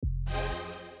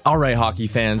All right, hockey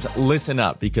fans, listen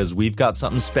up because we've got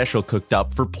something special cooked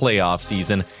up for playoff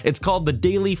season. It's called the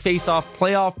Daily Faceoff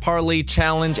Playoff Parlay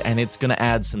Challenge, and it's going to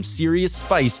add some serious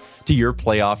spice to your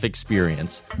playoff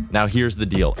experience. Now, here's the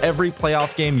deal. Every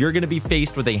playoff game, you're going to be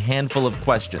faced with a handful of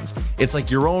questions. It's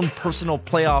like your own personal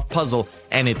playoff puzzle,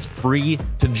 and it's free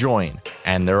to join.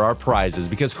 And there are prizes,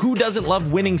 because who doesn't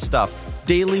love winning stuff?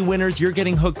 Daily winners, you're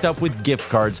getting hooked up with gift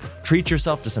cards. Treat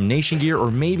yourself to some Nation gear or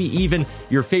maybe even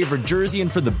your favorite jersey.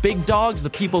 And for the big dogs, the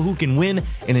people who can win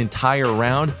an entire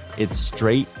round, it's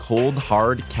straight, cold,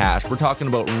 hard cash. We're talking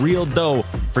about real dough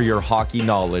for your hockey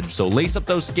knowledge. So lace up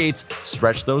those skates,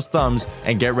 stretch those thumbs,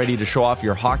 and get ready to show off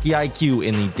your hockey IQ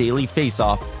in the Daily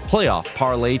Faceoff Playoff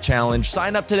Parlay Challenge.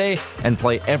 Sign up today and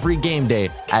play every game day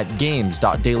at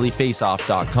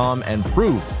games.dailyfaceoff.com and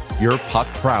prove your puck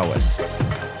prowess.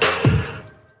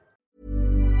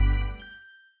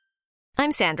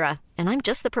 I'm Sandra, and I'm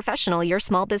just the professional your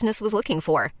small business was looking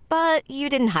for. But you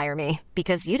didn't hire me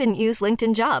because you didn't use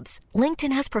LinkedIn Jobs.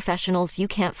 LinkedIn has professionals you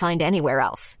can't find anywhere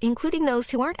else, including those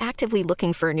who aren't actively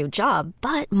looking for a new job,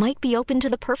 but might be open to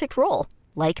the perfect role,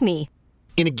 like me.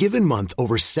 In a given month,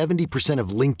 over 70% of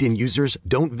LinkedIn users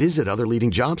don't visit other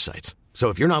leading job sites. So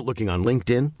if you're not looking on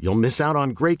LinkedIn, you'll miss out on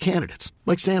great candidates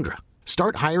like Sandra.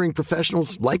 Start hiring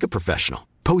professionals like a professional.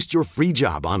 Post your free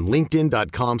job on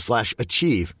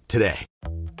linkedin.com/achieve today.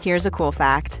 Here's a cool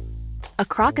fact. A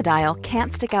crocodile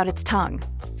can't stick out its tongue.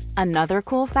 Another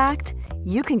cool fact,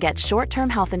 you can get short-term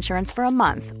health insurance for a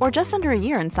month or just under a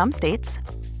year in some states.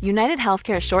 United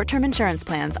Healthcare short-term insurance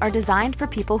plans are designed for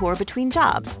people who are between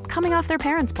jobs, coming off their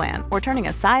parents' plan, or turning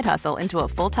a side hustle into a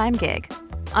full-time gig.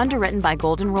 Underwritten by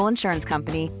Golden Rule Insurance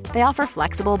Company, they offer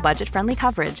flexible, budget-friendly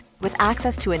coverage with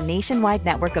access to a nationwide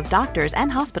network of doctors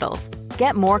and hospitals.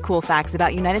 Get more cool facts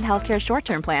about United Healthcare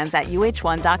short-term plans at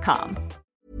uh1.com.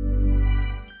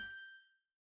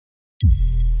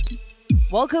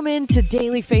 Welcome into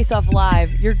Daily Faceoff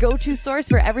Live, your go-to source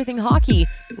for everything hockey.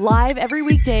 Live every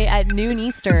weekday at noon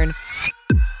Eastern.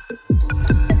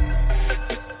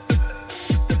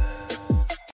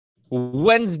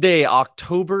 Wednesday,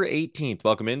 October 18th.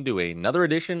 Welcome into another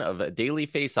edition of Daily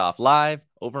Faceoff Live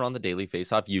over on the Daily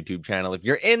Faceoff YouTube channel. If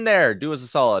you're in there, do us a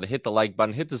solid. Hit the like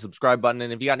button, hit the subscribe button,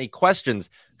 and if you got any questions,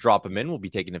 drop them in. We'll be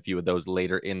taking a few of those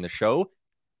later in the show.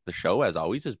 The show, as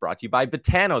always, is brought to you by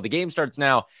Betano. The game starts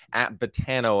now at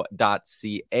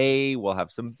betano.ca. We'll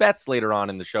have some bets later on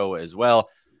in the show as well.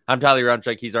 I'm Tyler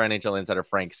Rumchuk. He's our NHL insider,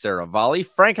 Frank Saravalli.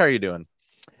 Frank, how are you doing?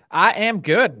 I am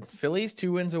good. Phillies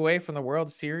 2 wins away from the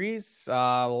World Series.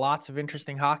 Lots of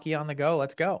interesting hockey on the go.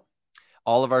 Let's go.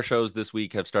 All of our shows this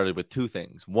week have started with two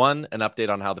things. One, an update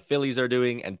on how the Phillies are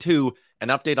doing. And two, an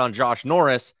update on Josh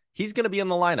Norris. He's going to be in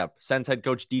the lineup. Sens head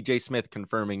coach DJ Smith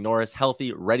confirming Norris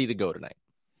healthy, ready to go tonight.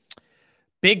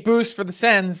 Big boost for the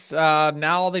Sens.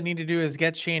 Now all they need to do is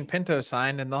get Shane Pinto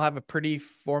signed, and they'll have a pretty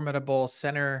formidable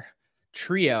center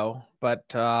trio.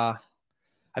 But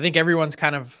I think everyone's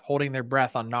kind of holding their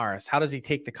breath on Norris. How does he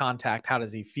take the contact? How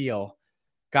does he feel?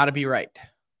 Got to be right.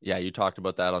 Yeah, you talked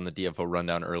about that on the DFO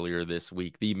rundown earlier this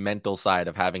week. The mental side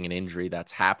of having an injury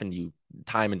that's happened to you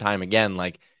time and time again,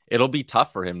 like it'll be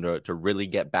tough for him to really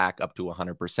get back up to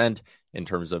 100% in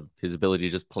terms of his ability to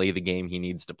just play the game he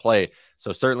needs to play.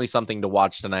 So certainly something to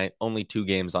watch tonight. Only 2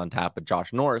 games on tap, but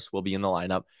Josh Norris will be in the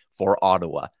lineup for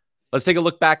Ottawa. Let's take a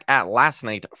look back at last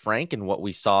night, Frank, and what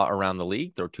we saw around the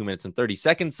league. Throw 2 minutes and 30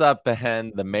 seconds up,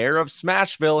 and the mayor of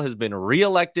SMASHVILLE has been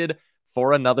reelected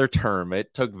for another term.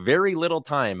 It took very little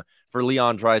time for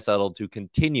Leon Draisaitl to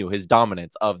continue his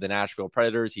dominance of the Nashville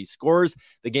Predators. He scores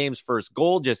the game's first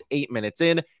goal just 8 minutes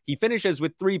in. He finishes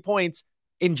with 3 points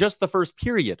in just the first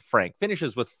period, Frank.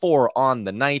 Finishes with 4 on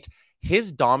the night.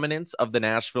 His dominance of the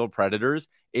Nashville Predators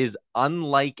is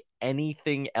unlike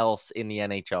anything else in the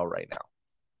NHL right now.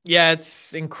 Yeah,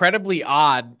 it's incredibly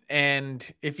odd. And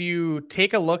if you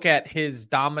take a look at his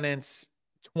dominance,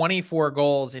 24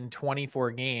 goals in 24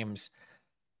 games,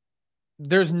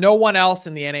 there's no one else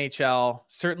in the NHL,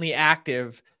 certainly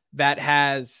active, that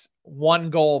has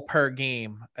 1 goal per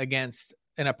game against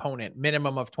an opponent,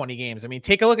 minimum of 20 games. I mean,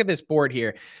 take a look at this board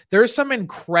here. There's some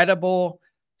incredible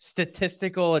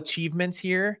statistical achievements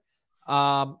here.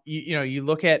 You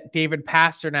look at David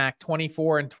Pastrnak,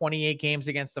 24 and 28 games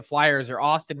against the Flyers, or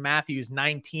Austin Matthews,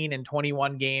 19 and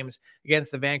 21 games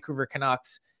against the Vancouver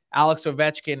Canucks. Alex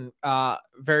Ovechkin,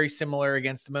 very similar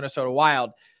against the Minnesota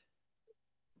Wild.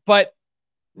 But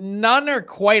none are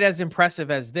quite as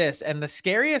impressive as this. And the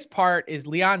scariest part is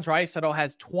Leon Draisaitl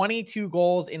has 22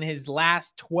 goals in his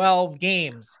last 12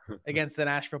 games against the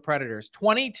Nashville Predators.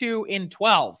 22 in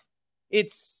 12.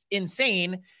 It's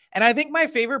insane. And I think my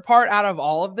favorite part out of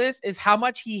all of this is how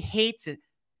much he hates it,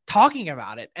 talking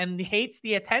about it and hates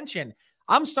the attention.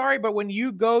 I'm sorry, but when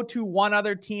you go to one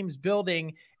other team's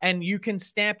building and you can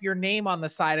stamp your name on the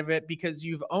side of it because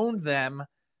you've owned them,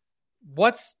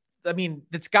 it's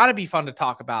got to be fun to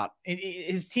talk about.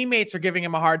 His teammates are giving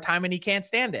him a hard time and he can't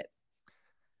stand it.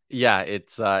 Yeah,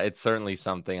 it's certainly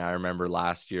something. I remember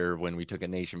last year when we took a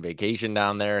nation vacation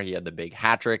down there, he had the big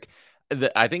hat trick.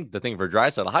 I think the thing for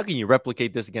Draisaitl, how can you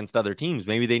replicate this against other teams?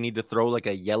 Maybe they need to throw like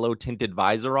a yellow tinted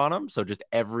visor on him, so just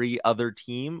every other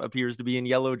team appears to be in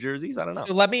yellow jerseys. I don't know.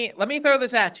 So let me throw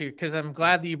this at you because I'm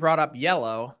glad that you brought up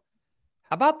yellow.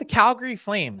 How about the Calgary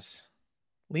Flames?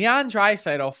 Leon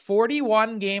Draisaitl,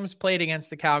 41 games played against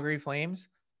the Calgary Flames,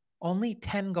 only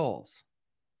 10 goals.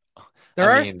 There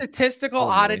are statistical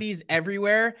oddities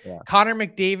everywhere. Yeah. Connor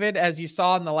McDavid, as you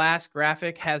saw in the last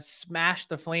graphic, has smashed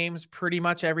the Flames pretty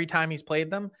much every time he's played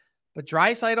them. But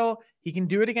Draisaitl, he can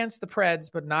do it against the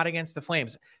Preds, but not against the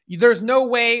Flames. There's no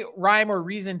way, rhyme, or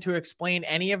reason to explain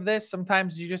any of this.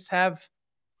 Sometimes you just have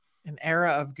an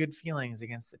era of good feelings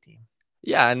against the team.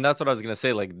 Yeah, and that's what I was going to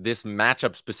say. Like, this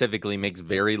matchup specifically makes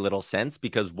very little sense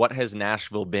because what has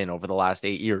Nashville been over the last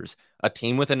 8 years? A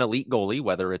team with an elite goalie,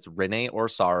 whether it's Rinne or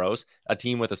Saros, a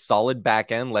team with a solid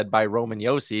back end led by Roman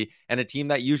Josi, and a team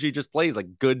that usually just plays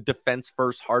like good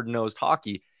defense-first, hard-nosed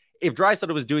hockey. If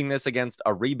Draisaitl was doing this against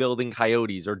a rebuilding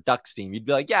Coyotes or Ducks team, you'd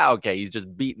be like, yeah, okay, he's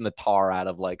just beating the tar out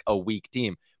of like a weak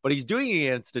team. But he's doing it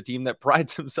against a team that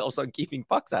prides themselves on keeping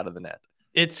pucks out of the net.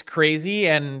 It's crazy.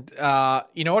 And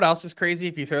you know what else is crazy?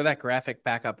 If you throw that graphic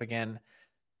back up again,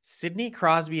 Sidney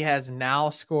Crosby has now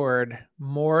scored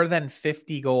more than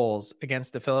 50 goals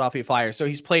against the Philadelphia Flyers. So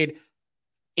he's played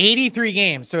 83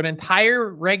 games. So an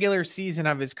entire regular season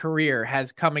of his career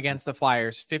has come against the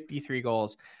Flyers, 53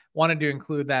 goals. Wanted to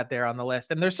include that there on the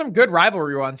list. And there's some good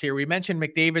rivalry ones here. We mentioned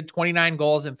McDavid, 29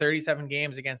 goals in 37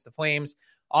 games against the Flames.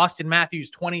 Austin Matthews,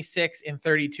 26 in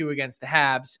 32 against the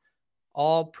Habs.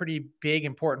 All pretty big,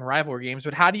 important rivalry games.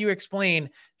 But how do you explain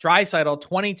Draisaitl,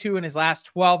 22 in his last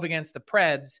 12 against the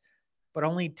Preds, but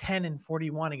only 10 in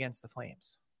 41 against the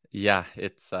Flames? Yeah,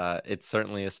 it's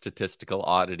certainly a statistical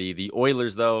oddity. The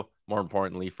Oilers, though, more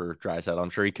importantly for Draisaitl, I'm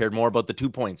sure he cared more about the 2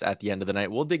 points at the end of the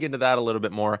night. We'll dig into that a little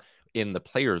bit more in the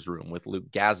players' room with Luke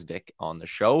Gazdic on the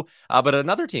show. But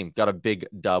another team got a big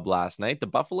dub last night. The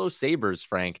Buffalo Sabres,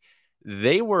 Frank,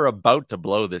 they were about to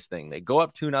blow this thing. They go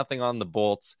up 2-0 on the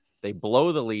Bolts. They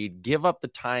blow the lead, give up the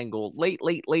tying goal late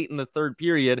in the third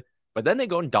period, but then they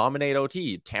go and dominate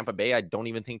OT. Tampa Bay, I don't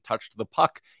even think touched the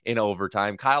puck in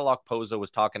overtime. Kyle Okposo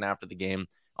was talking after the game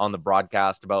on the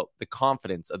broadcast about the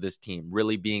confidence of this team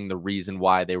really being the reason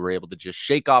why they were able to just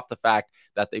shake off the fact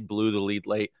that they blew the lead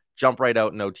late, jump right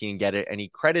out in OT and get it. And he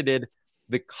credited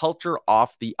the culture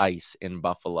off the ice in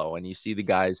Buffalo. And you see the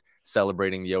guys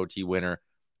celebrating the OT winner.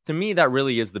 To me, that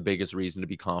really is the biggest reason to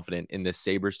be confident in this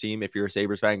Sabres team. If you're a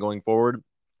Sabres fan going forward,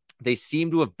 they seem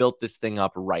to have built this thing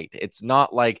up right. It's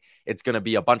not like it's going to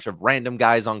be a bunch of random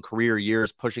guys on career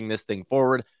years pushing this thing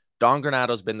forward. Don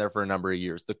Granato's been there for a number of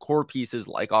years. The core pieces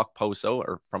like Okposo,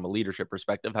 or from a leadership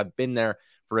perspective, have been there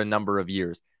for a number of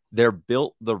years. They're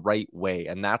built the right way,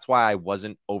 and that's why I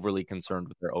wasn't overly concerned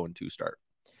with their 0-2 start.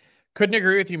 Couldn't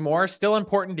agree with you more. Still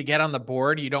important to get on the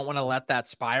board. You don't want to let that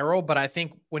spiral. But I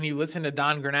think when you listen to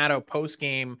Don Granato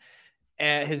post-game,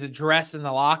 his address in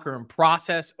the locker room,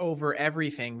 process over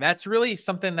everything, that's really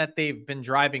something that they've been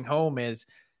driving home is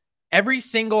every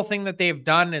single thing that they've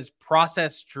done is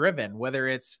process driven, whether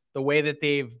it's the way that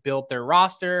they've built their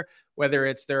roster, whether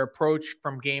it's their approach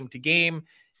from game to game.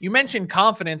 You mentioned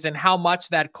confidence and how much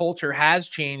that culture has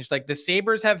changed. Like the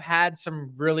Sabres have had some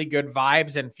really good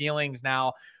vibes and feelings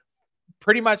now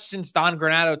pretty much since Don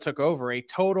Granato took over, a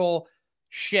total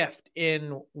shift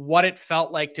in what it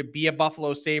felt like to be a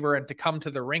Buffalo Sabre and to come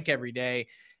to the rink every day.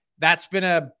 That's been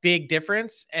a big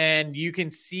difference, and you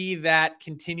can see that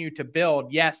continue to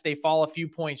build. Yes, they fall a few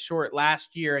points short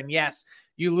last year, and yes,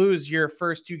 you lose your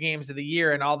first 2 games of the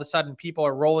year, and all of a sudden people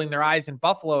are rolling their eyes in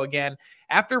Buffalo again.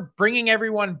 After bringing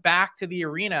everyone back to the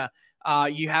arena,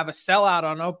 you have a sellout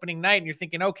on opening night and you're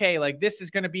thinking, okay, like this is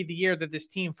going to be the year that this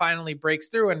team finally breaks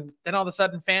through. And then all of a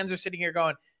sudden fans are sitting here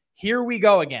going, here we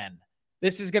go again.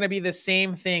 This is going to be the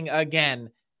same thing again.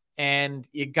 And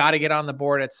you got to get on the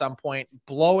board at some point.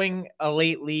 Blowing a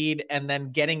late lead and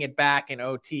then getting it back in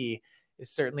OT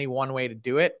is certainly one way to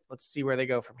do it. Let's see where they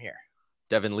go from here.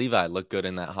 Devin Levi looked good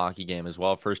in that hockey game as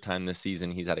well. First time this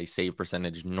season, he's had a save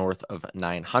percentage north of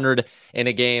 900 in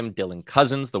a game. Dylan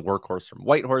Cousins, the workhorse from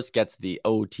Whitehorse, gets the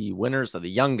OT winner. So the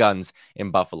Young Guns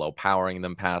in Buffalo powering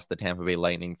them past the Tampa Bay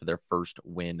Lightning for their first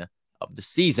win of the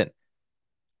season.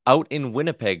 Out in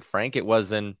Winnipeg, Frank, it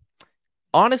was an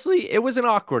Honestly, it was an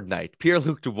awkward night.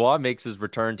 Pierre-Luc Dubois makes his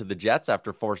return to the Jets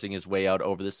after forcing his way out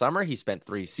over the summer. He spent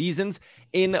 3 seasons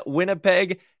in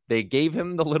Winnipeg. They gave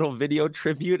him the little video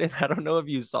tribute, and I don't know if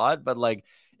you saw it, but like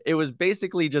it was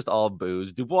basically just all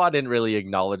booze. Dubois didn't really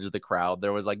acknowledge the crowd.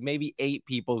 There was like maybe 8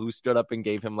 people who stood up and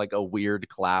gave him like a weird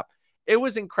clap. It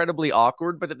was incredibly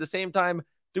awkward, but at the same time,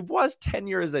 Dubois'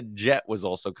 tenure as a Jet was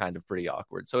also kind of pretty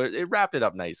awkward. So it wrapped it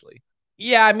up nicely.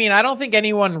 Yeah, I mean, I don't think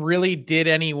anyone really did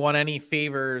anyone any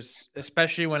favors,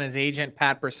 especially when his agent,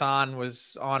 Pat Brisson,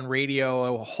 was on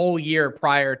radio a whole year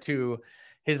prior to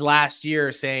his last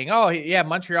year saying, oh, yeah,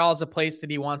 Montreal is a place that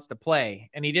he wants to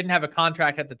play. And he didn't have a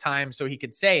contract at the time, so he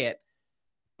could say it.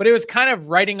 But it was kind of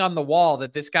writing on the wall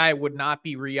that this guy would not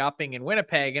be re-upping in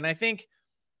Winnipeg. And I think,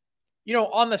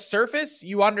 on the surface,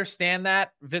 you understand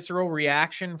that visceral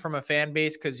reaction from a fan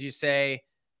base because you say,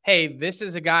 hey, this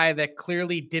is a guy that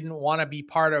clearly didn't want to be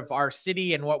part of our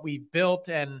city and what we've built.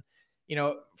 And,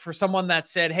 for someone that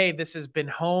said, hey, this has been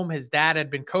home, his dad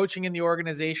had been coaching in the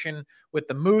organization with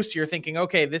the Moose, you're thinking,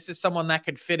 okay, this is someone that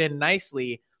could fit in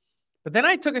nicely. But then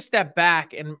I took a step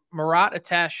back, and Murat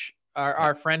Atesh,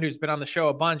 our friend who's been on the show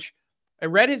a bunch, I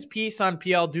read his piece on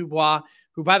PL Dubois,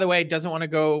 who, by the way, doesn't want to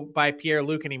go by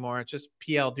Pierre-Luc anymore. It's just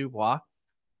PL Dubois.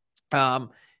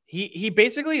 He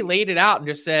basically laid it out and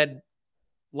just said,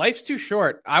 life's too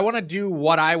short. I want to do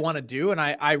what I want to do. And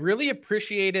I really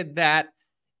appreciated that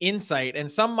insight.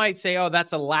 And some might say, oh,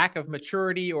 that's a lack of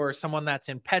maturity or someone that's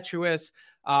impetuous,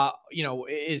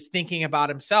 is thinking about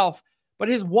himself. But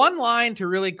his one line to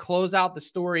really close out the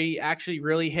story actually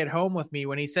really hit home with me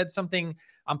when he said something,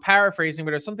 I'm paraphrasing,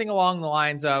 but it was something along the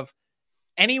lines of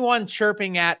anyone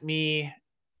chirping at me,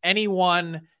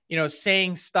 anyone,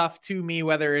 saying stuff to me,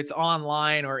 whether it's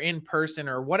online or in person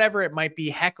or whatever it might be,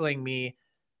 heckling me,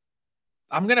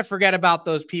 I'm going to forget about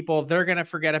those people. They're going to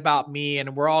forget about me,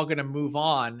 and we're all going to move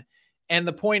on. And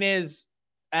the point is,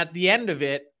 at the end of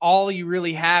it, all you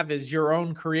really have is your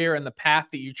own career and the path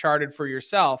that you charted for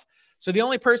yourself. So the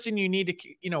only person you need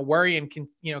to, worry and,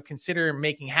 consider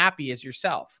making happy is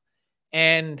yourself.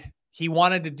 And he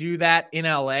wanted to do that in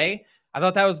LA. I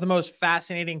thought that was the most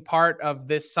fascinating part of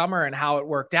this summer and how it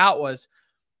worked out was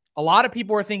a lot of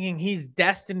people were thinking he's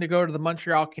destined to go to the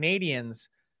Montreal Canadiens.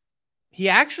 He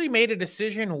actually made a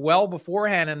decision well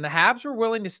beforehand, and the Habs were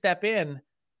willing to step in,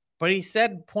 but he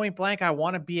said point blank, I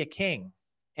want to be a King.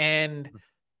 And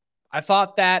I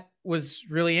thought that was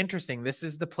really interesting. This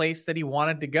is the place that he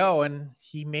wanted to go, and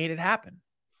he made it happen.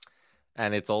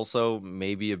 And it's also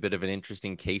maybe a bit of an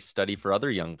interesting case study for other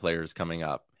young players coming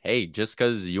up. Hey, just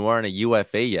because you aren't a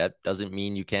UFA yet doesn't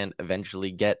mean you can't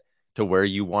eventually get to where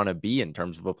you want to be in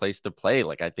terms of a place to play.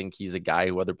 Like, I think he's a guy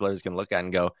who other players can look at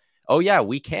and go, oh yeah,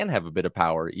 we can have a bit of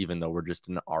power, even though we're just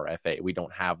an RFA. We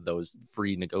don't have those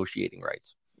free negotiating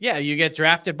rights. Yeah, you get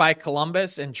drafted by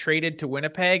Columbus and traded to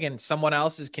Winnipeg, and someone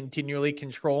else is continually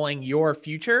controlling your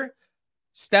future.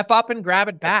 Step up and grab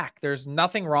it back. There's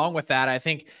nothing wrong with that. I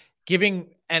think giving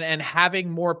and having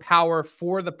more power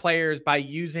for the players by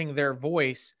using their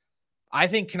voice, I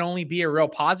think can only be a real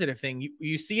positive thing.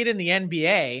 You see it in the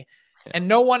NBA, and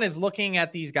no one is looking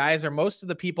at these guys, or most of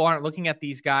the people aren't looking at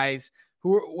these guys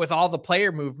who, with all the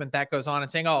player movement that goes on, and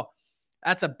saying, oh,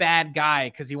 that's a bad guy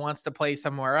because he wants to play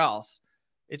somewhere else.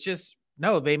 It's just,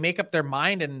 no, they make up their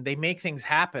mind and they make things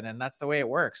happen. And that's the way it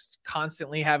works.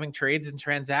 Constantly having trades and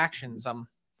transactions. I'm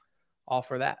all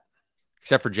for that.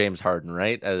 Except for James Harden,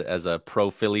 right? As a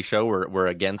pro Philly show, we're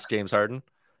against James Harden.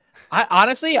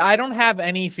 I don't have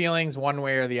any feelings one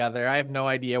way or the other. I have no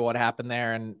idea what happened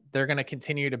there, and they're going to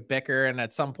continue to bicker, and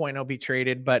at some point he'll be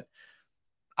traded. But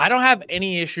I don't have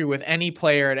any issue with any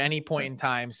player at any point in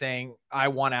time saying, I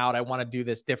want out, I want to do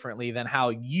this differently than how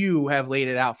you have laid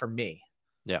it out for me.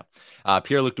 Yeah.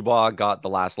 Pierre-Luc Dubois got the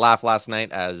last laugh last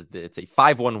night as it's a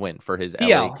 5-1 win for his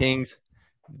LA Kings.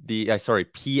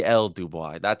 PL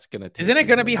Dubois. That's going to Isn't it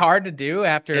going to be hard to do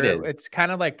after it's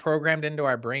kind of like programmed into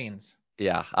our brains?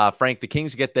 Yeah. Frank, the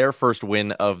Kings get their first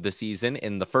win of the season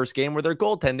in the first game where their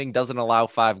goaltending doesn't allow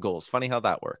 5 goals. Funny how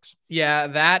that works. Yeah,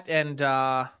 that and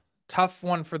tough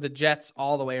one for the Jets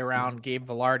all the way around. Gabe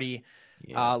Vilardi,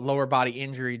 lower body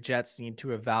injury. Jets need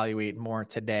to evaluate more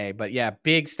today. But yeah,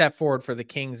 big step forward for the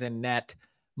Kings in net.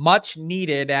 Much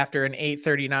needed after an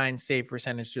 .839 save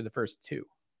percentage through the first 2.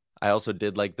 I also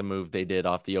did like the move they did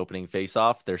off the opening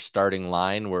faceoff. Their starting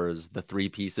line was the 3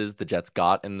 pieces the Jets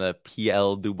got in the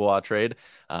PL Dubois trade.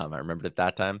 I remembered it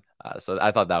that time. So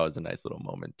I thought that was a nice little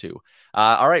moment too.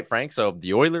 All right, Frank. So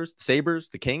the Oilers, the Sabres,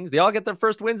 the Kings, they all get their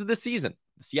first wins of this season.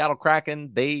 The Seattle Kraken,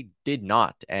 they did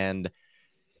not. And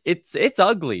It's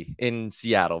ugly in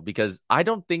Seattle because I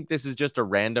don't think this is just a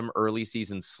random early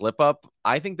season slip up.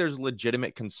 I think there's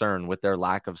legitimate concern with their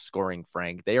lack of scoring,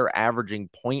 Frank. They are averaging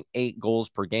 0.8 goals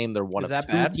per game. They're one Is of that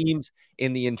 2 bad? teams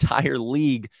in the entire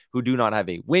league who do not have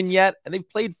a win yet, and they've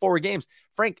played 4 games.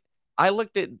 Frank, I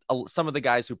looked at some of the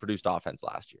guys who produced offense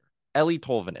last year. Eli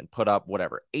Tolvanen put up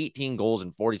 18 goals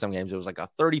in 40-some games. It was like a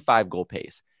 35-goal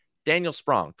pace. Daniel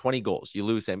Sprong, 20 goals. You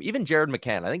lose him. Even Jared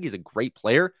McCann, I think he's a great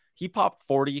player. He popped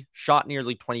 40, shot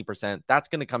nearly 20%. That's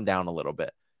going to come down a little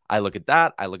bit. I look at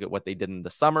that. I look at what they did in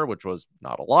the summer, which was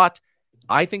not a lot.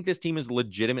 I think this team is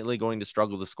legitimately going to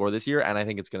struggle to score this year, and I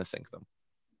think it's going to sink them.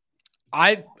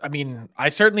 I mean, I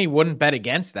certainly wouldn't bet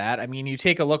against that. I mean, you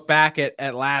take a look back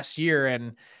at last year,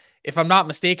 and if I'm not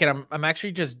mistaken, I'm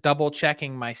actually just double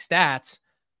checking my stats,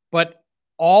 but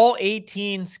all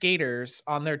 18 skaters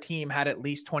on their team had at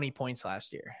least 20 points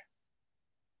last year.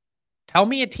 Tell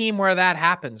me a team where that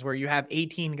happens, where you have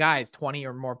 18 guys, 20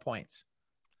 or more points.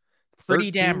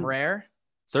 Pretty damn rare.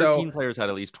 13 players had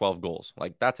at least 12 goals.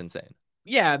 Like, that's insane.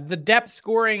 Yeah, the depth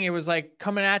scoring, it was like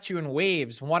coming at you in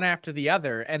waves, one after the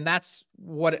other. And that's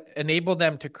what enabled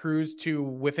them to cruise to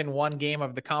within 1 game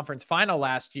of the conference final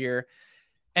last year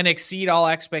and exceed all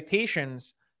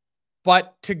expectations.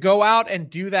 But to go out and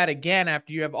do that again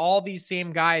after you have all these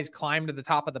same guys climb to the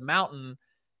top of the mountain,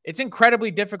 it's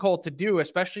incredibly difficult to do,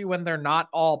 especially when they're not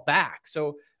all back.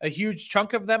 So a huge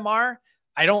chunk of them are.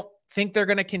 I don't think they're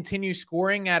going to continue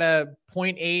scoring at a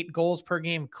 0.8 goals per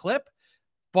game clip.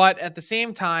 But at the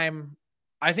same time,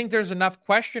 I think there's enough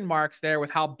question marks there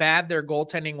with how bad their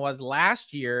goaltending was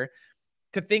last year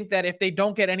to think that if they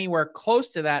don't get anywhere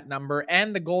close to that number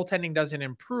and the goaltending doesn't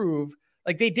improve,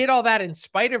 like they did all that in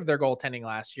spite of their goaltending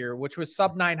last year, which was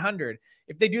sub 900.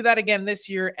 If they do that again this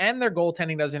year and their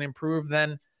goaltending doesn't improve,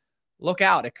 then look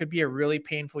out. It could be a really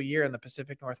painful year in the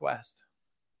Pacific Northwest.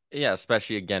 Yeah,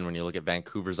 especially again when you look at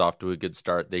Vancouver's off to a good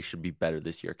start, they should be better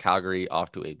this year. Calgary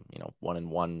off to a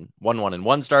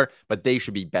 1-1 start, but they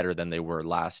should be better than they were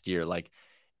last year. Like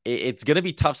it's going to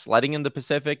be tough sledding in the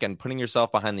Pacific, and putting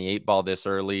yourself behind the 8 ball this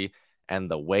early and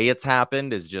the way it's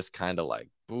happened is just kind of like,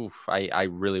 oof. I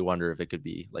really wonder if it could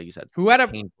be, like you said, a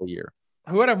painful year.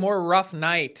 Who had a more rough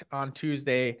night on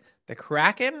Tuesday, the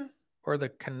Kraken or the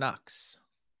Canucks?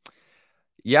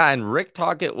 Yeah, and Rick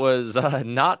Tocchet was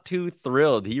not too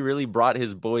thrilled. He really brought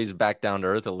his boys back down to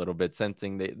earth a little bit,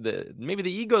 sensing maybe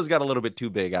the egos got a little bit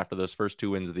too big after those first 2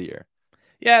 wins of the year.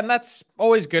 Yeah, and that's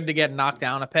always good to get knocked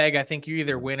down a peg. I think you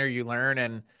either win or you learn.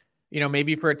 And,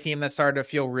 maybe for a team that started to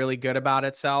feel really good about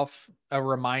itself, a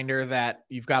reminder that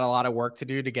you've got a lot of work to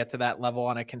do to get to that level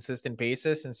on a consistent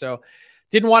basis. And so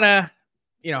didn't want to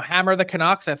hammer the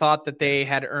Canucks. I thought that they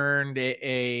had earned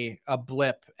a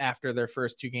blip after their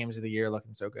first 2 games of the year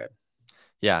looking so good.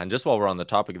 Yeah, and just while we're on the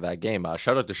topic of that game,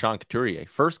 shout out to Sean Couturier.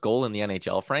 First goal in the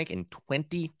NHL, Frank, in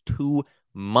 22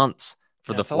 months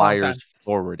for the Flyers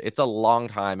forward. It's a long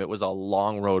time. It was a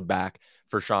long road back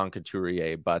for Sean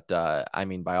Couturier. But,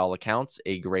 by all accounts,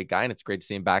 a great guy, and it's great to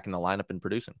see him back in the lineup and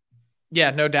producing. Yeah,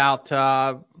 no doubt.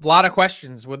 A lot of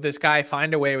questions. Would this guy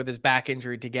find a way with his back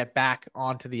injury to get back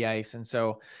onto the ice? And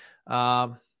so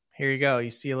here you go. You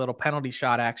see a little penalty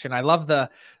shot action. I love the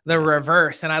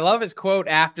reverse. And I love his quote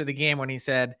after the game when he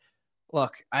said,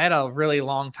 look, I had a really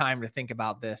long time to think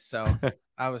about this. So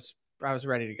I was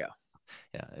ready to go.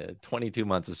 Yeah, 22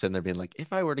 months of sitting there being like,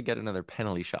 if I were to get another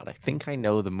penalty shot, I think I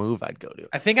know the move I'd go to.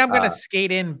 I think I'm going to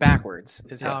skate in backwards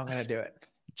is how I'm going to do it.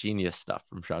 Genius stuff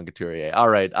from Sean Couturier. All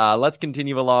right, let's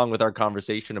continue along with our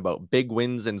conversation about big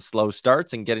wins and slow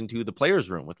starts and get into the players'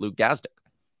 room with Luke Gazdic.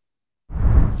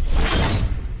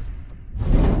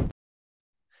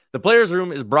 The Players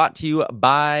Room is brought to you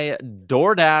by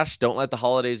DoorDash. Don't let the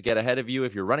holidays get ahead of you.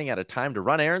 If you're running out of time to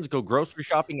run errands, go grocery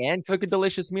shopping, and cook a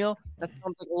delicious meal, that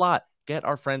sounds like a lot. Get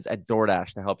our friends at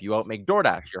DoorDash to help you out. Make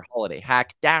DoorDash your holiday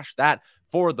hack. Dash that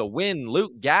for the win.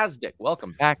 Luke Gazdic,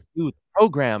 welcome back to the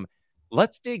program.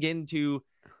 Let's dig into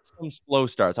some slow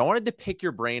starts. I wanted to pick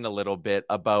your brain a little bit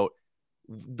about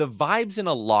the vibes in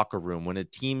a locker room when a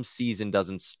team season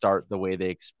doesn't start the way they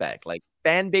expect. Like,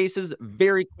 fan bases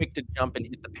very quick to jump and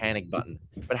hit the panic button.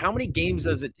 But how many games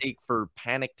does it take for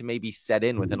panic to maybe set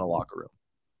in within a locker room?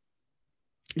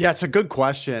 Yeah, it's a good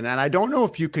question. And I don't know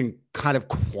if you can kind of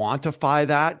quantify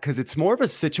that because it's more of a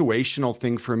situational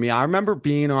thing for me. I remember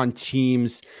being on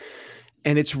teams,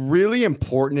 and it's really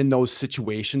important in those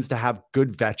situations to have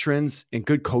good veterans and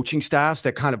good coaching staffs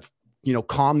that kind of,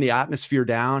 calm the atmosphere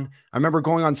down. I remember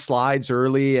going on slides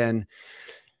early, and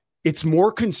it's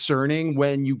more concerning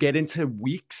when you get into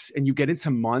weeks and you get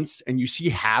into months and you see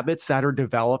habits that are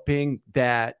developing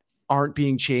that aren't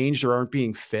being changed or aren't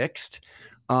being fixed.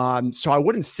 So I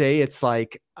wouldn't say it's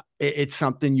like it's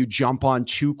something you jump on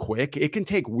too quick. It can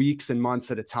take weeks and months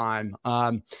at a time.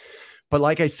 But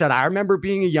like I said, I remember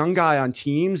being a young guy on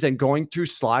teams and going through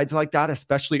slides like that,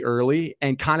 especially early,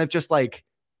 and kind of just like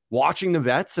watching the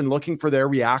vets and looking for their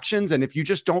reactions. And if you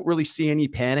just don't really see any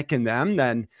panic in them,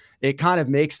 then it kind of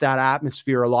makes that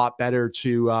atmosphere a lot better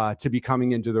to be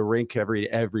coming into the rink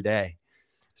every day.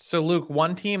 So Luke,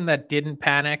 one team that didn't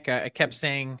panic, I kept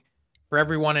saying for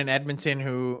everyone in Edmonton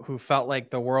who felt like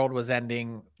the world was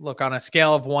ending, look, on a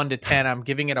scale of 1 to 10, I'm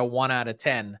giving it a 1 out of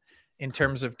 10 in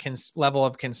terms of level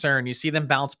of concern. You see them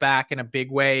bounce back in a big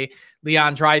way.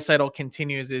 Leon Draisaitl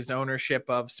continues his ownership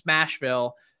of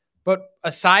Smashville. But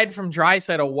aside from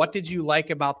Draisaitl, what did you like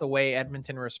about the way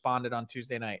Edmonton responded on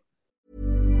Tuesday night?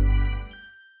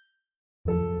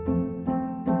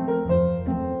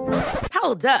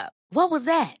 Hold up. What was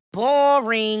that?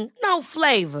 Boring. No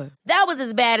flavor. That was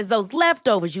as bad as those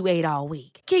leftovers you ate all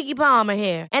week. Keke Palmer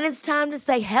here, and it's time to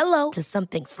say hello to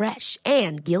something fresh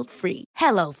and guilt-free.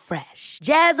 Hello Fresh.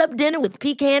 Jazz up dinner with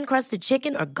pecan-crusted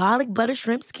chicken or garlic butter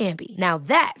shrimp scampi. Now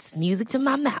that's music to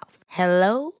my mouth.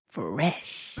 Hello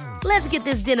Fresh. Let's get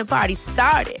this dinner party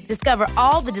started. Discover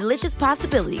all the delicious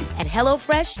possibilities at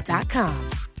hellofresh.com.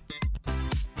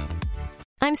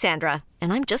 I'm Sandra,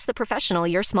 and I'm just the professional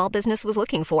your small business was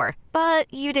looking for.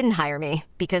 But you didn't hire me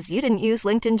because you didn't use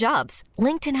LinkedIn Jobs.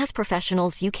 LinkedIn has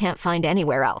professionals you can't find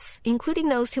anywhere else, including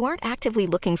those who aren't actively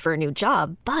looking for a new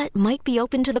job, but might be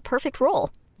open to the perfect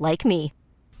role, like me.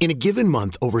 In a given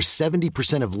month, over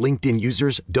 70% of LinkedIn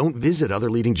users don't visit other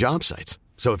leading job sites.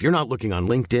 So if you're not looking on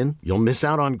LinkedIn, you'll miss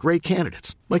out on great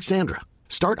candidates like Sandra.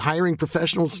 Start hiring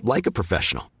professionals like a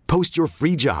professional. Post your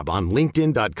free job on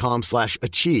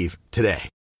linkedin.com/achieve today.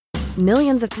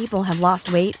 Millions of people have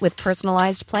lost weight with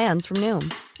personalized plans from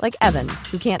Noom. Like Evan,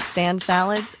 who can't stand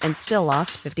salads and still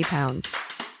lost 50 pounds.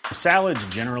 Salads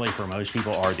generally for most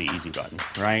people are the easy button,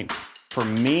 right? For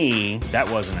me, that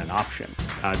wasn't an option.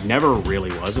 I never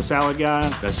really was a salad guy.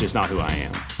 That's just not who I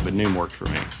am. But Noom worked for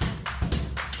me.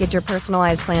 Get your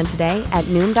personalized plan today at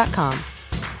Noom.com.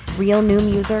 Real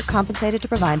Noom user compensated to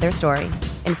provide their story.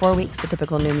 In 4 weeks, the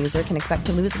typical Noom user can expect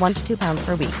to lose 1 to 2 pounds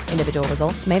per week. Individual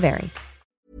results may vary.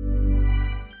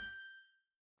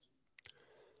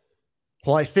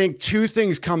 Well, I think two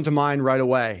things come to mind right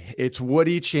away. It's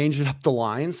Woody changing up the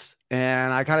lines.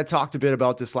 And I kind of talked a bit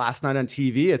about this last night on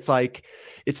TV. It's like,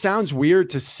 it sounds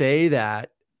weird to say that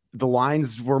the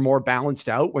lines were more balanced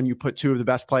out when you put two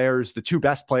best players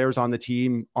on the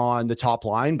team on the top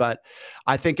line. But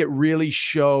I think it really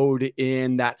showed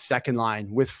in that second line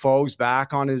with Fogues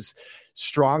back on his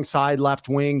strong side left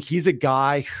wing. He's a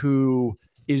guy who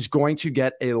is going to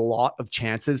get a lot of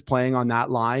chances playing on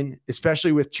that line,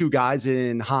 especially with two guys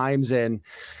in Himes and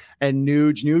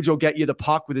Nuge. Nuge will get you the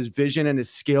puck with his vision and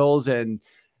his skills. And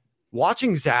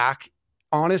watching Zach,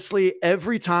 honestly,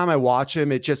 every time I watch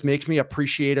him, it just makes me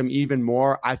appreciate him even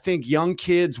more. I think young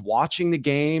kids watching the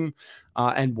game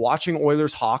and watching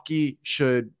Oilers hockey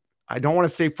should, I don't want to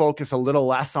say focus a little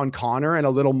less on Connor and a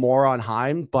little more on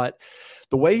Heim, but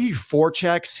the way he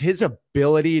forechecks, his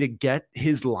ability to get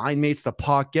his line mates the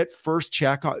puck, get first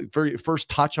touch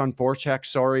on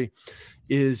forecheck,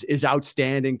 is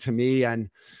outstanding to me. And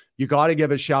you got to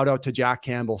give a shout out to Jack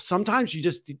Campbell. Sometimes you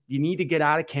need to get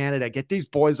out of Canada, get these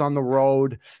boys on the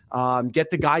road, get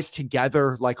the guys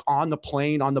together, like on the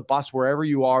plane, on the bus, wherever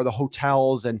you are, the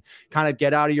hotels, and kind of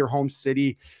get out of your home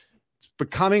city. It's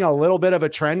becoming a little bit of a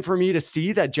trend for me to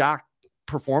see that Jack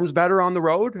performs better on the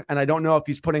road. And I don't know if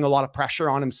he's putting a lot of pressure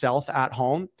on himself at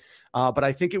home, but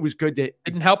I think it was good to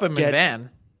didn't help him in Van.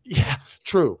 Yeah,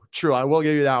 true. I will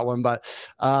give you that one, but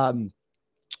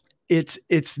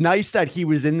it's nice that he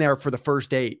was in there for the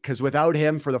first 8, because without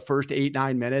him for the first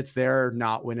 8-9 minutes, they're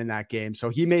not winning that game. So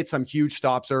he made some huge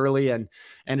stops early and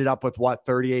ended up with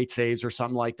 38 saves or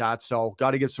something like that. So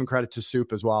got to give some credit to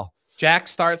Soup as well. Jack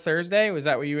start Thursday. Was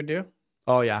that what you would do?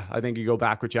 Oh yeah. I think you go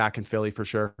back with Jack in Philly for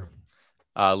sure.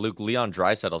 Luke, Leon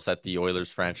Draisaitl set the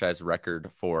Oilers franchise record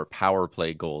for power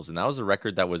play goals, and that was a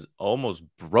record that was almost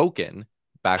broken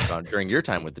back on during your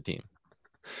time with the team.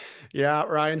 Yeah,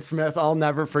 Ryan Smith. I'll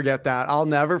never forget that. I'll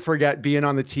never forget being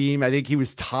on the team. I think he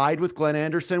was tied with Glenn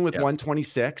Anderson with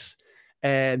 126.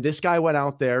 And this guy went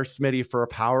out there, Smitty, for a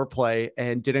power play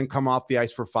and didn't come off the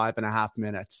ice for 5.5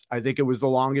 minutes. I think it was the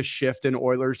longest shift in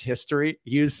Oilers history.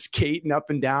 He was skating up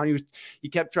and down. He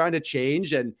kept trying to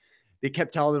change, and they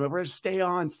kept telling him, "We're stay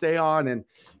on. And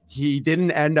he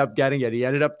didn't end up getting it. He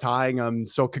ended up tying him.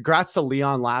 So congrats to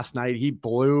Leon last night. He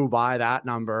blew by that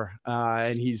number,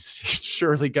 and he's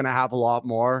surely going to have a lot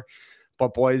more.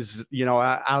 But boys,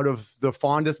 out of the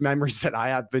fondest memories that I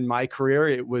have in my career,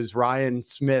 it was Ryan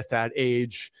Smith at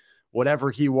age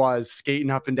whatever he was, skating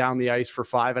up and down the ice for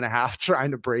 5.5, trying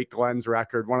to break Glenn's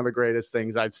record. One of the greatest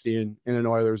things I've seen in an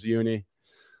Oilers uni.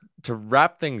 To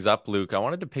wrap things up, Luke, I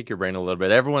wanted to pick your brain a little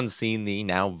bit. Everyone's seen the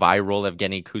now viral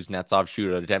Evgeny Kuznetsov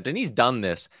shootout attempt, and he's done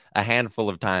this a handful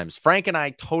of times. Frank and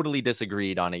I totally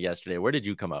disagreed on it yesterday. Where did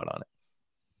you come out on it?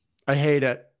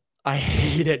 I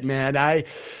hate it, man. I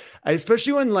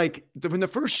especially when the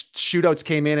first shootouts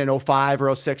came in 05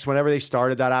 or 06, whenever they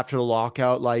started that after the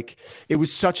lockout, it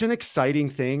was such an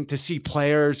exciting thing to see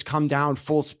players come down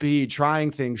full speed, trying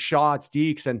things, shots,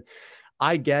 dekes. And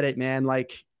I get it, man.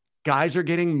 Guys are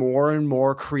getting more and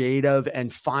more creative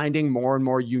and finding more and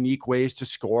more unique ways to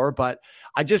score. But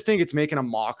I just think it's making a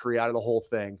mockery out of the whole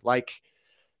thing.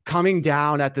 Coming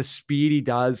down at the speed he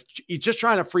does, he's just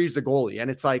trying to freeze the goalie. And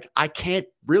it's I can't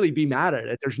really be mad at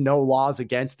it. There's no laws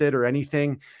against it or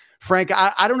anything. Frank,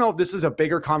 I don't know if this is a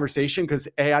bigger conversation because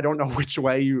I don't know which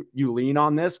way you lean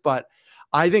on this, but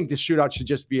I think the shootout should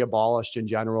just be abolished in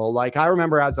general. I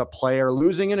remember as a player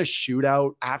losing in a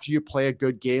shootout after you play a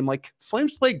good game,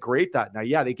 Flames played great that night.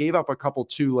 Yeah, they gave up a couple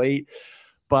too late,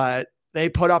 but they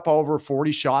put up over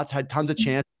 40 shots, had tons of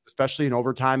chances, especially in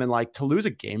overtime. And to lose a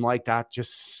game like that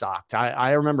just sucked.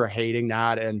 I remember hating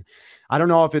that. And I don't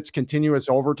know if it's continuous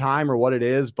overtime or what it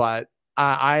is, but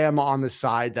I am on the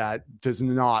side that does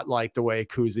not like the way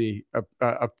Kuzi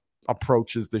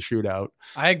approaches the shootout.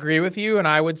 I agree with you. And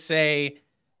I would say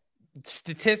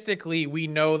statistically, we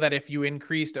know that if you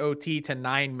increased OT to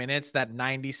 9 minutes, that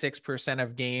 96%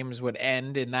 of games would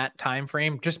end in that time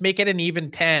frame. Just make it an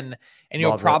even 10 and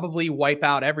you'll probably wipe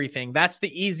out everything. That's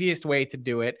the easiest way to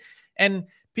do it. And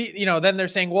then they're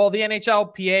saying, well, the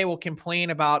NHLPA will complain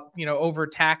about,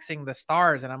 overtaxing the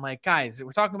Stars. And I'm like, guys,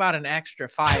 we're talking about an extra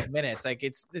 5 minutes.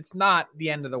 It's not the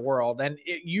end of the world. And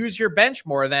use your bench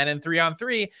more than in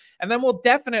 3-on-3. And then we'll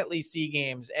definitely see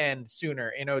games end sooner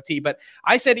in OT. But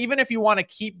I said, even if you want to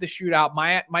keep the shootout,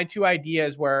 my two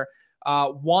ideas were,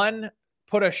 one,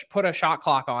 put a shot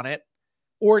clock on it,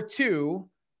 or two,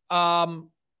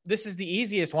 this is the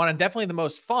easiest one and definitely the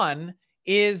most fun,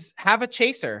 is have a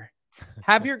chaser.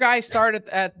 Have your guy start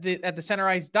at the center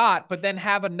ice dot, but then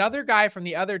have another guy from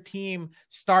the other team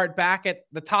start back at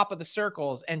the top of the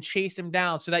circles and chase him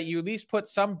down so that you at least put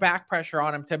some back pressure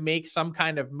on him to make some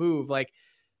kind of move like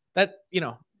that.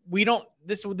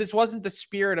 This wasn't the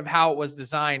spirit of how it was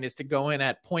designed, is to go in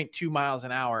at 0.2 miles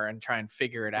an hour and try and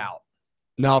figure it out.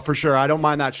 No, for sure. I don't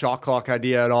mind that shot clock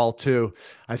idea at all too.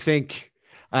 I think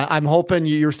I'm hoping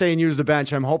you're saying use the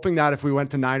bench. I'm hoping that if we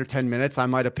went to 9 or 10 minutes, I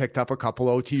might have picked up a couple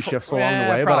OT shifts along the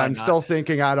way, but I'm still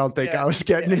thinking, I don't think I was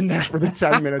getting in there for the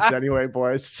 10 minutes anyway,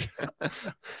 boys.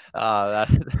 That's a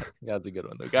good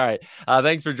one, Luke. All right.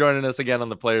 Thanks for joining us again on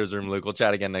the Players Room, Luke. We'll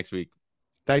chat again next week.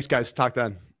 Thanks, guys. Talk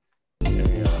then.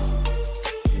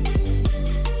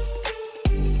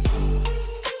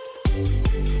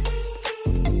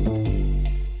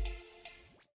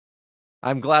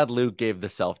 I'm glad Luke gave the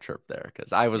self-chirp there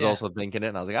because I was also thinking it,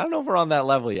 and I was like, I don't know if we're on that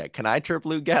level yet. Can I chirp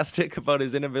Luke Gastick about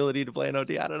his inability to play an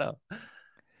OT? I don't know.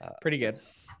 Pretty good.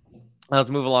 Let's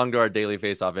move along to our daily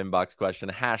face-off inbox question.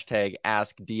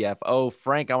 #AskDFO.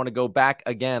 Frank, I want to go back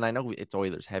again. I know it's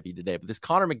Oilers heavy today, but this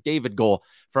Connor McDavid goal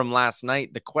from last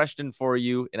night, the question for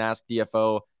you in Ask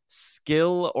DFO,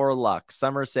 skill or luck?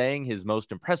 Some are saying his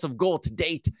most impressive goal to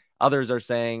date. Others are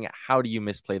saying, how do you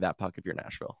misplay that puck if you're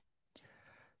Nashville?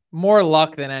 More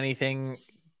luck than anything.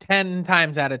 10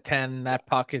 times out of 10, that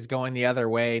puck is going the other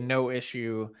way. No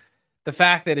issue. The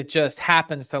fact that it just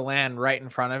happens to land right in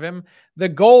front of him, the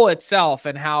goal itself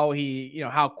and how he,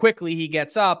 how quickly he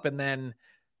gets up and then,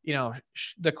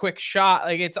 the quick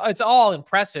shot, it's all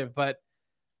impressive. But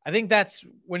I think that's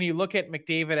when you look at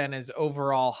McDavid and his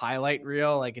overall highlight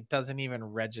reel, it doesn't even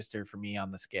register for me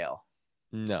on the scale.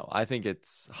 No, I think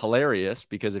it's hilarious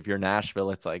because if you're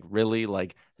Nashville, it's really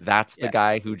that's the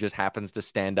guy who just happens to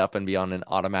stand up and be on an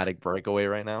automatic breakaway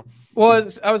right now. Well,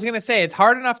 I was going to say, it's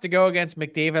hard enough to go against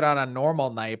McDavid on a normal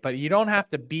night, but you don't have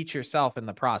to beat yourself in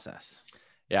the process.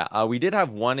 Yeah, we did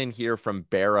have one in here from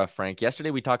Barra, Frank.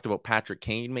 Yesterday, we talked about Patrick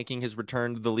Kane making his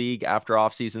return to the league after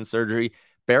offseason surgery.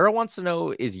 Barra wants to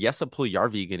know, is Jesse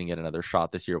Puljujarvi going to get another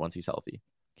shot this year once he's healthy?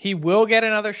 He will get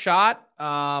another shot.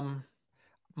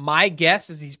 My guess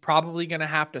is he's probably going to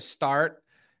have to start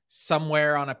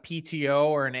somewhere on a PTO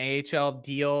or an AHL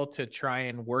deal to try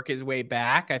and work his way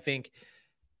back. I think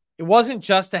it wasn't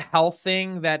just a health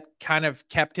thing that kind of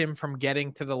kept him from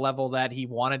getting to the level that he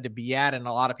wanted to be at, and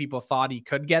a lot of people thought he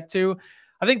could get to.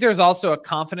 I think there's also a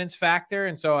confidence factor,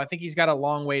 and so I think he's got a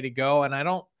long way to go, and I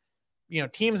don't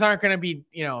teams aren't going to be,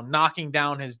 knocking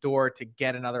down his door to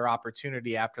get another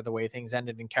opportunity after the way things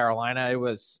ended in Carolina. It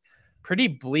was pretty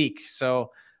bleak.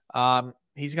 So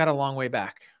he's got a long way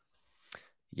back.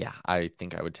 Yeah, I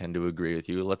think I would tend to agree with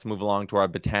you. Let's move along to our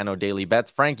Betano daily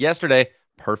bets. Frank, yesterday,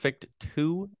 perfect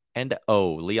 2-0.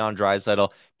 Leon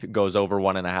Draisaitl goes over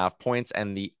 1.5 points,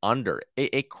 and the under,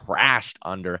 it crashed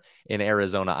under in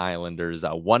Arizona Islanders,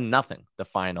 1-0, the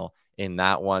final in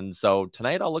that one. So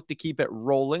tonight I'll look to keep it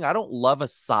rolling. I don't love a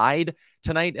side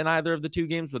tonight in either of the two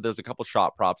games, but there's a couple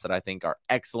shot props that I think are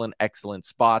excellent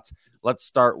spots. Let's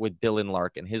start with Dylan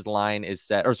Larkin. His line is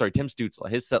set, Tim Stützle.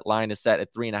 His set line is set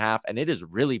at 3.5, and it is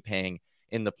really paying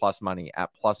in the plus money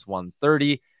at plus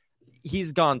 130.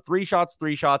 He's gone 3 shots,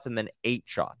 and then 8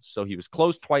 shots. So he was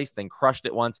close twice, then crushed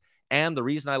it once. And the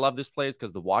reason I love this play is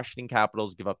because the Washington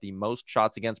Capitals give up the most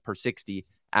shots against per 60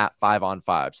 at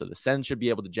 5-on-5. So the Sens should be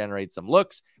able to generate some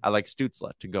looks. I like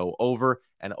Stützle to go over,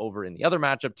 and over in the other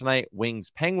matchup tonight,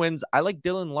 Wings Penguins. I like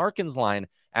Dylan Larkin's line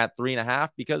at 3.5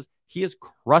 because he has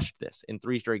crushed this in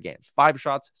 3 straight games. 5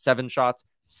 shots, 7 shots,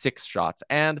 6 shots.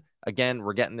 And again,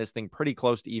 we're getting this thing pretty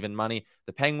close to even money.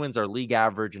 The Penguins are league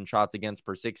average in shots against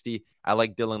per 60. I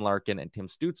like Dylan Larkin and Tim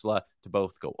Stützle to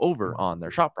both go over on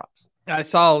their shot props. I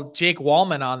saw Jake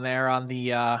Wallman on there on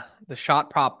the shot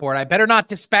prop board. I better not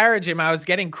disparage him. I was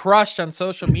getting crushed on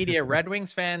social media. Red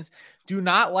Wings fans do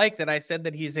not like that I said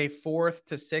that he's a 4th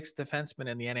to 6th defenseman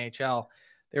in the NHL.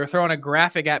 They were throwing a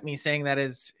graphic at me saying that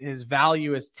his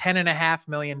value is $10.5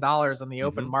 million on the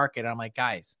open market. And I'm like,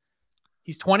 guys,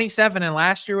 he's 27, and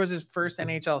last year was his first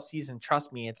NHL season.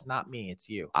 Trust me, it's not me, it's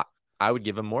you. I would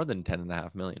give him more than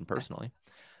 $10.5 million personally.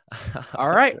 All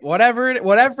right, whatever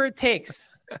it takes.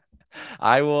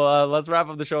 I will. Let's wrap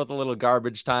up the show with a little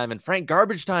garbage time. And Frank,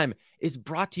 garbage time is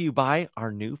brought to you by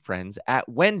our new friends at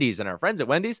Wendy's. And our friends at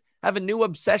Wendy's have a new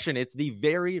obsession. It's the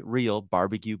very real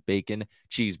barbecue bacon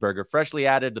cheeseburger, freshly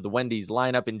added to the Wendy's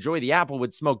lineup. Enjoy the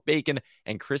Applewood smoked bacon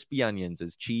and crispy onions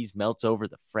as cheese melts over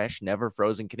the fresh, never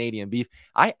frozen Canadian beef.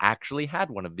 I actually had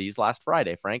one of these last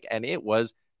Friday, Frank, and it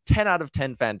was 10 out of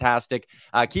 10 fantastic.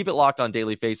 Keep it locked on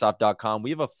dailyfaceoff.com. We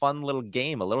have a fun little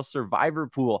game, a little survivor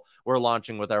pool we're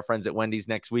launching with our friends at Wendy's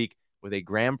next week with a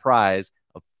grand prize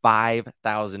of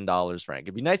 $5,000, Frank.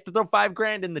 It'd be nice to throw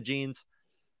 $5,000 in the jeans.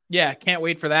 Yeah, can't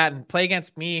wait for that, and play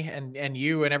against me and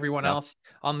you and everyone else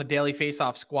on the Daily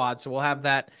Faceoff squad. So we'll have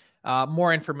that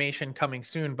more information coming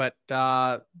soon. But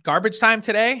garbage time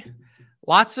today,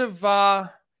 lots of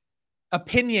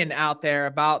opinion out there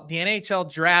about the NHL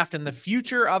draft and the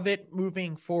future of it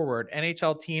moving forward.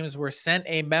 NHL teams were sent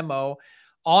a memo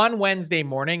on Wednesday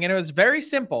morning, and it was very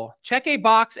simple. Check a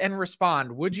box and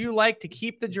respond. Would you like to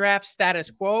keep the draft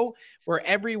status quo where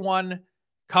everyone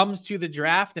comes to the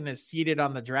draft and is seated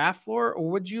on the draft floor, or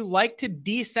would you like to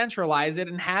decentralize it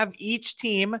and have each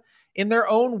team in their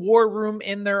own war room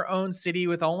in their own city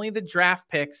with only the draft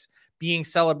picks being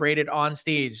celebrated on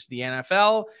stage? The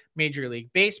NFL, Major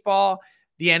League Baseball,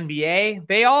 the NBA,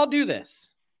 they all do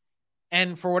this.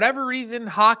 And for whatever reason,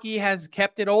 hockey has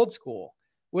kept it old school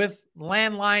with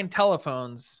landline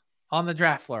telephones on the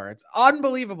draft floor. It's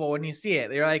unbelievable when you see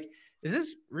it. You're like, is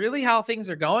this really how things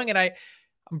are going? And I'm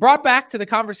brought back to the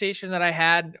conversation that I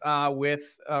had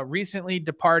with recently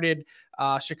departed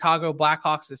Chicago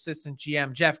Blackhawks assistant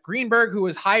GM Jeff Greenberg, who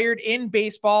was hired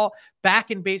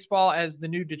back in baseball as the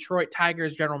new Detroit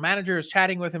Tigers general manager. I was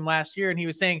chatting with him last year, and he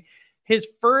was saying his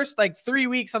first 3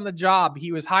 weeks on the job,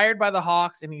 he was hired by the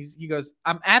Hawks, and he goes,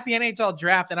 I'm at the NHL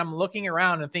draft and I'm looking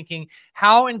around and thinking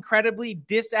how incredibly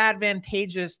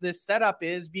disadvantageous this setup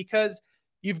is because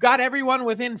you've got everyone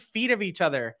within feet of each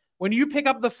other. When you pick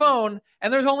up the phone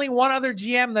and there's only one other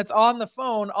GM that's on the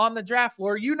phone on the draft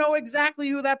floor, you know exactly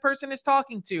who that person is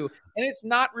talking to. And it's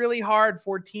not really hard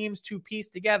for teams to piece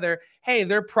together, hey,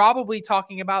 they're probably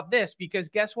talking about this because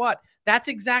guess what? That's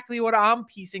exactly what I'm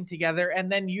piecing together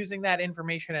and then using that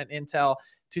information and intel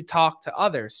to talk to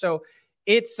others. So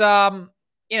it's,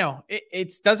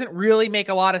 it doesn't really make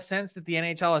a lot of sense that the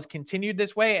NHL has continued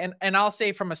this way. And I'll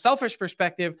say from a selfish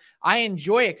perspective, I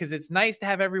enjoy it because it's nice to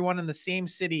have everyone in the same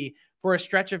city for a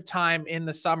stretch of time in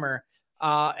the summer,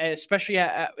 especially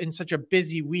in such a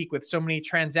busy week with so many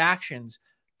transactions.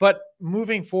 But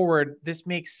moving forward, this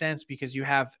makes sense because you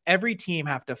have every team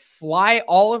have to fly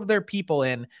all of their people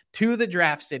in to the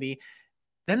draft city.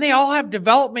 Then they all have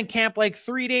development camp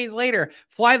 3 days later,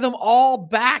 fly them all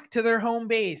back to their home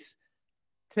base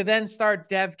to then start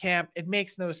dev camp. It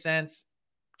makes no sense.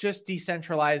 Just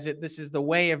decentralize it. This is the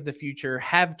way of the future.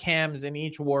 Have cams in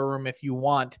each war room if you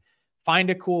want. Find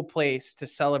a cool place to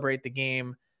celebrate the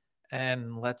game,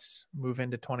 and let's move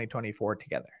into 2024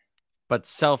 together. but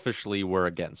selfishly, we're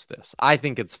against this. I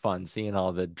think it's fun seeing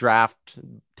all the draft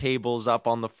tables up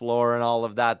on the floor and all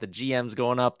of that. The GMs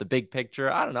going up, the big picture.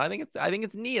 I don't know. I think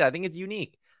it's neat. I think it's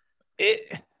unique.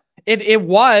 It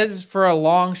was for a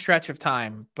long stretch of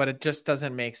time, but it just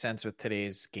doesn't make sense with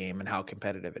today's game and how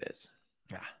competitive it is.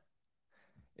 Yeah.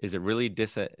 Is it really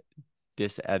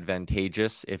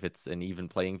disadvantageous if it's an even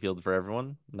playing field for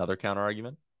everyone? Another counter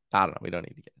argument? I don't know. We don't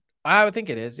need to get it. I would think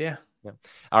it is, yeah.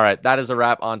 All right, that is a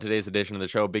wrap on today's edition of the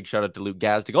show. Big shout out to Luke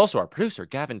Gazdig, also our producer,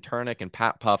 Gavin Turnick, and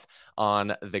Pat Puff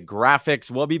on the graphics.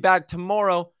 We'll be back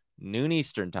tomorrow, noon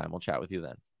Eastern time. We'll chat with you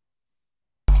then.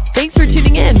 Thanks for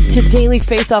tuning in to Daily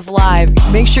Faceoff Live.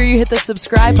 Make sure you hit the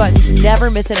subscribe button to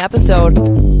never miss an episode.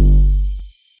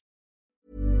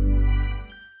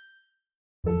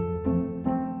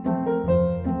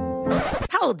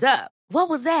 Hold up. What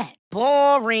was that?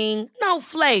 Boring. No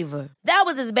flavor. That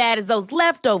was as bad as those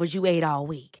leftovers you ate all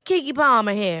week. Keke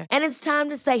Palmer here, and it's time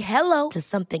to say hello to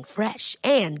something fresh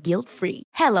and guilt-free.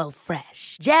 Hello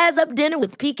Fresh. Jazz up dinner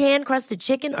with pecan-crusted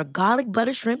chicken or garlic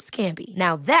butter shrimp scampi.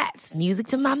 Now that's music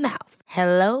to my mouth.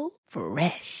 Hello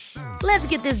Fresh. Let's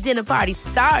get this dinner party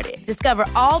started. Discover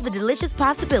all the delicious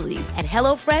possibilities at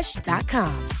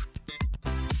HelloFresh.com.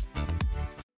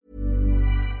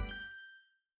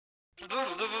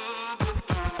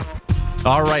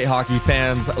 All right, hockey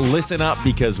fans, listen up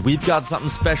because we've got something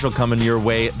special coming your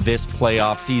way this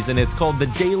playoff season. It's called the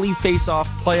Daily Faceoff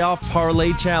Playoff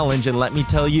Parlay Challenge, and let me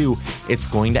tell you, it's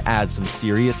going to add some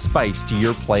serious spice to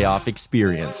your playoff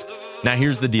experience. Now,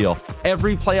 here's the deal.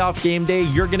 Every playoff game day,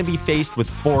 you're going to be faced with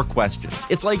 4 questions.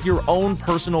 It's like your own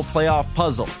personal playoff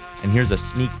puzzle. And here's a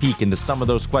sneak peek into some of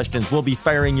those questions we'll be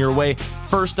firing your way.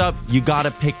 First up, you got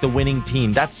to pick the winning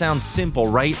team. That sounds simple,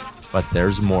 right? But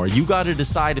there's more. You got to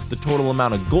decide if the total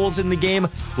amount of goals in the game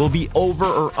will be over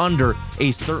or under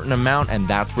a certain amount, and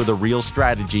that's where the real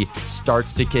strategy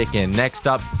starts to kick in. Next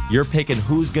up, you're picking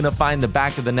who's going to find the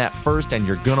back of the net first, and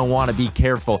you're going to want to be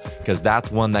careful because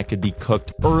that's one that could be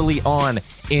cooked early on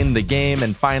in the game.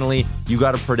 And finally, you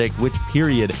got to predict which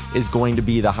period is going to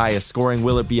be the highest scoring.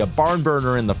 Will it be a barn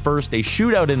burner in the first, a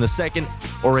shootout in the second,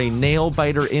 or a nail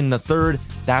biter in the third?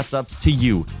 That's up to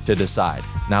you to decide.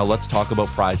 Now let's talk about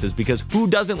prizes, because who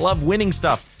doesn't love winning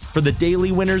stuff? For the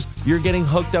daily winners, you're getting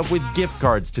hooked up with gift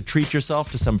cards to treat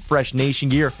yourself to some fresh Nation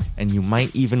gear, and you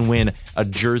might even win a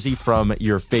jersey from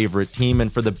your favorite team.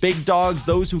 And for the big dogs,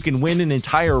 those who can win an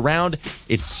entire round,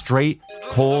 it's straight,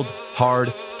 cold,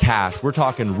 hard cash. We're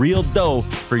talking real dough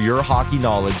for your hockey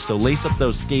knowledge. So lace up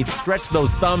those skates, stretch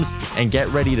those thumbs, and get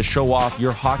ready to show off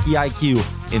your hockey IQ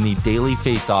in the Daily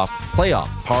Faceoff Playoff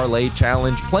Parlay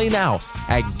Challenge. Play now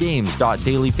at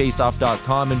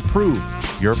games.dailyfaceoff.com and prove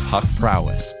your puck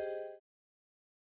prowess.